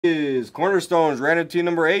is Cornerstones random team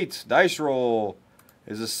number 8. Dice roll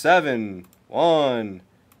is a 7. 1,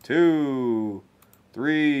 2,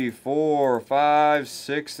 3, 4, 5,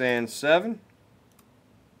 6, and 7.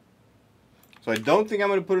 So I don't think I'm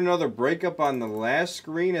going to put another breakup on the last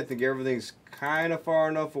screen. I think everything's kind of far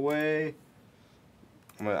enough away.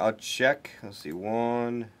 I'll check. Let's see.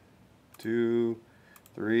 1, 2,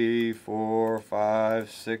 3, 4,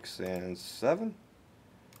 5, 6, and 7.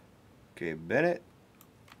 Okay, Bennett.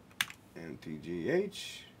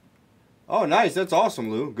 MTGH. Oh, nice. That's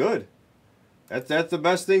awesome, Lou. Good. That's the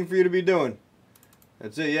best thing for you to be doing.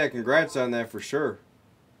 That's it. Yeah, congrats on that for sure.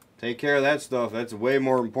 Take care of that stuff. That's way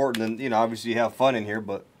more important than, you know, obviously you have fun in here,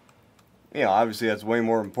 but, you know, obviously that's way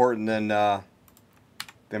more important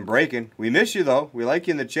than breaking. We miss you, though. We like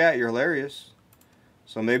you in the chat. You're hilarious.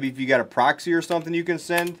 So maybe if you got a proxy or something you can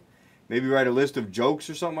send, maybe write a list of jokes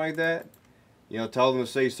or something like that. You know, tell them to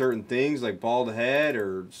say certain things like bald head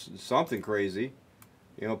or something crazy.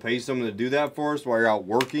 You know, pay someone to do that for us while you're out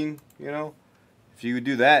working, you know. If you would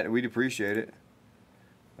do that, we'd appreciate it.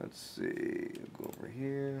 Let's see. We'll go over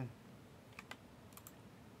here.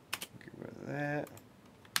 Get rid of that.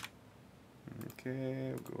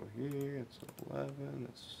 Okay, we'll go here. It's 11.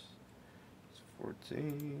 It's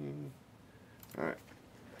 14. Alright.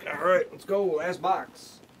 Alright, let's go. Last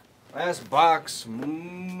box. Last box.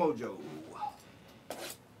 Mojo.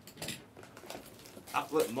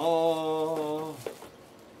 Outlet Mall.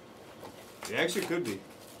 It actually could be.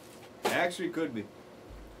 It actually could be.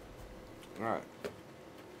 Alright.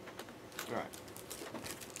 Alright.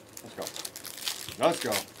 Let's go. Let's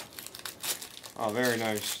go. Oh, very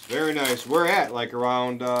nice. Very nice. We're at like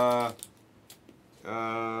around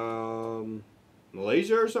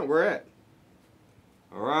Malaysia or something. We're at.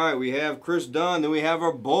 Alright, we have Chris Dunn. Then we have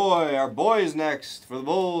our boy. Our boy is next for the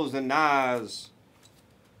Bulls and Nas.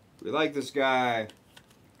 We like this guy.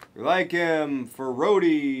 We like him for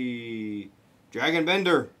Rhodey. Dragon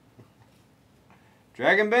Bender.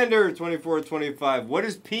 Dragon Bender, 24-25. What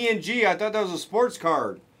is PNG? I thought that was a sports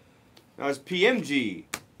card. No, it's PMG.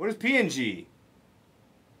 What is PNG?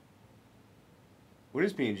 What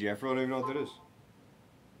is PNG? I don't even know what that is.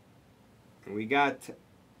 And we got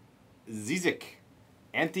Zizik.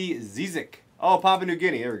 Anti-Zizik. Oh, Papua New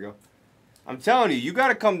Guinea. There we go. I'm telling you, you got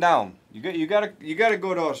to come down. You got to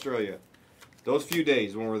go to Australia. Those few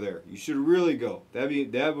days when we're there. You should really go. That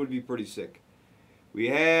would be pretty sick. We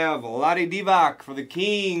have Lottie Divac for the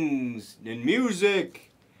Kings. And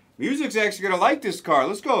Music. Music's actually going to like this card.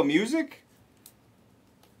 Let's go, Music.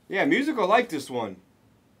 Yeah, Music will like this one.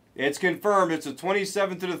 It's confirmed. It's the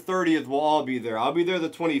 27th to the 30th. We'll all be there. I'll be there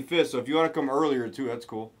the 25th, so if you want to come earlier, too, that's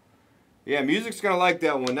cool. Yeah, Music's going to like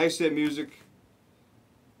that one. Nice hit, Music.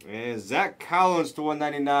 And Zach Collins to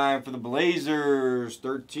 199 for the Blazers.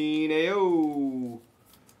 13 AO.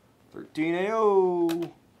 13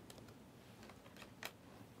 AO.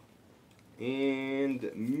 And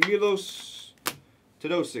Milos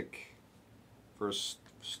Todosic for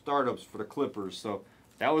startups for the Clippers. So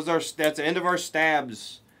that's the end of our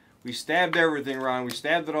stabs. We stabbed everything, Ron. We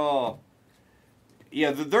stabbed it all. Yeah,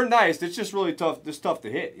 they're nice. It's just really tough. It's tough to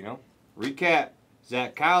hit, you know. Recap.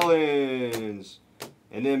 Zach Collins.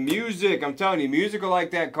 And then Music. I'm telling you, Music will like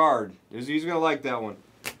that card. He's going to like that one.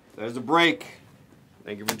 There's the break.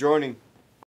 Thank you for joining.